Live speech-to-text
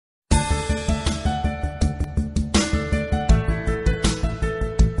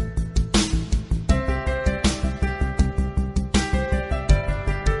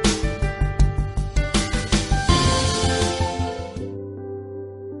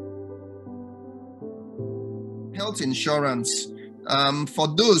health insurance. For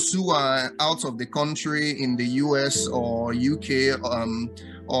those who are out of the country in the US or UK,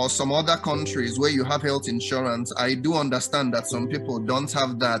 or some other countries where you have health insurance, I do understand that some people don't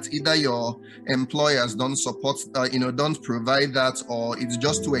have that. Either your employers don't support, don't provide that, or it's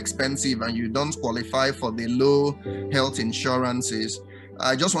just too expensive and you don't qualify for the low health insurances.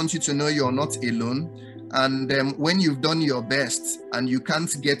 I just want you to know you're not alone. And when you've done your best and you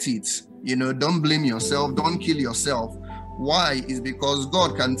can't get it, don't blame yourself, don't kill yourself. Why? Is because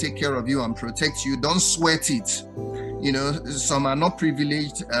God can take care of you and protect you. Don't sweat it. Some are not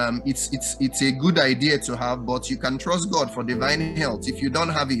privileged. It's a good idea to have, but you can trust God for divine health if you don't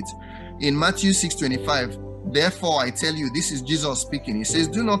have it. In Matthew 6:25, therefore I tell you, this is Jesus speaking. He says,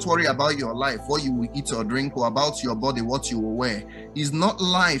 do not worry about your life, what you will eat or drink, or about your body, what you will wear. Is not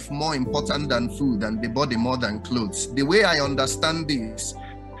life more important than food, and the body more than clothes? The way I understand this,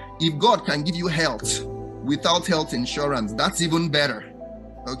 if God can give you health without health insurance, that's even better.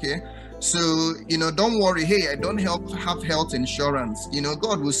 Okay? So, don't worry, hey, I don't have health insurance.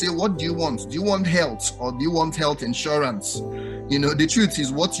 God will say, what do you want? Do you want health, or do you want health insurance? The truth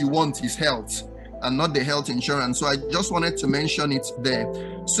is, what you want is health and not the health insurance. So I just wanted to mention it there.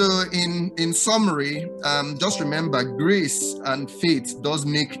 So in summary, just remember, grace and faith does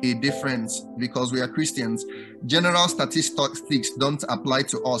make a difference because we are Christians. General statistics don't apply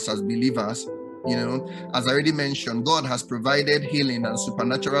to us as believers. As I already mentioned, God has provided healing and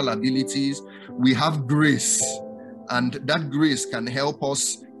supernatural abilities. We have grace, and that grace can help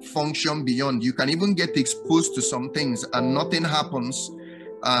us function beyond. You can even get exposed to some things and nothing happens.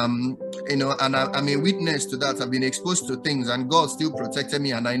 And I'm a witness to that. I've been exposed to things and God still protected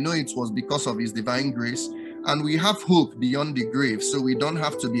me, and I know it was because of His divine grace. And we have hope beyond the grave, so we don't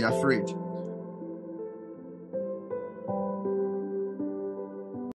have to be afraid.